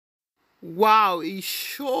Wow, he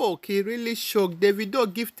shook. He really shook.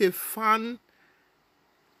 Davido gift a fan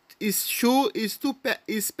his shoe, his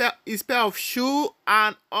pair of shoe,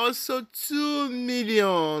 and also 2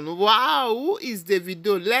 million. Wow, who is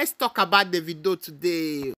Davido? Let's talk about Davido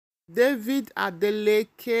today. David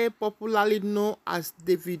Adeleke, popularly known as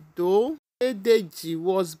Davido, Adedeji,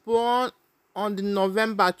 was born on the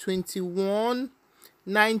November 21,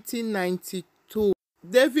 1992.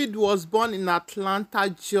 David was born in Atlanta,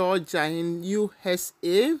 Georgia, in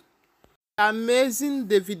USA. Amazing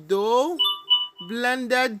Davido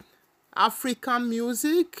blended African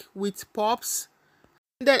music with pops,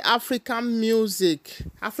 blended African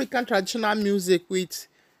traditional music with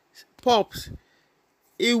pops.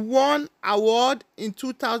 He won award in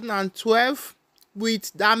 2012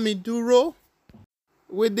 with Dami Duro,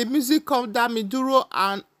 with the music of Dami Duro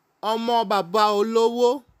and Omo Baba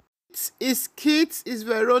Olowo. His kids is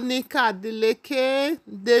Veronica Adeleke,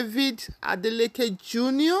 David Adeleke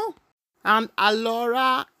Jr., and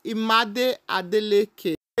Aurora Imade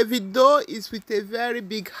Adeleke. Davido is with a very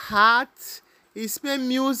big heart. His main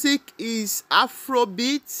music is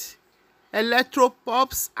Afrobeats,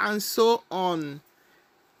 electropops, and so on.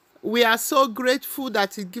 We are so grateful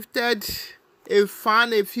that he gifted a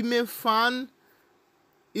female fan,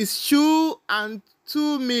 his shoe and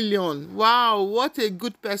 2 million. Wow, what a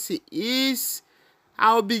good person he is.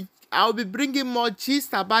 I'll be bringing more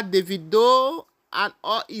gist about Davido and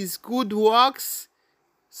all his good works.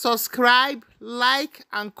 Subscribe, like,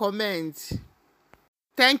 and comment.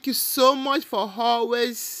 Thank you so much for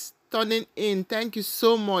always tuning in. Thank you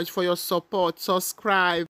so much for your support.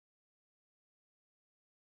 Subscribe.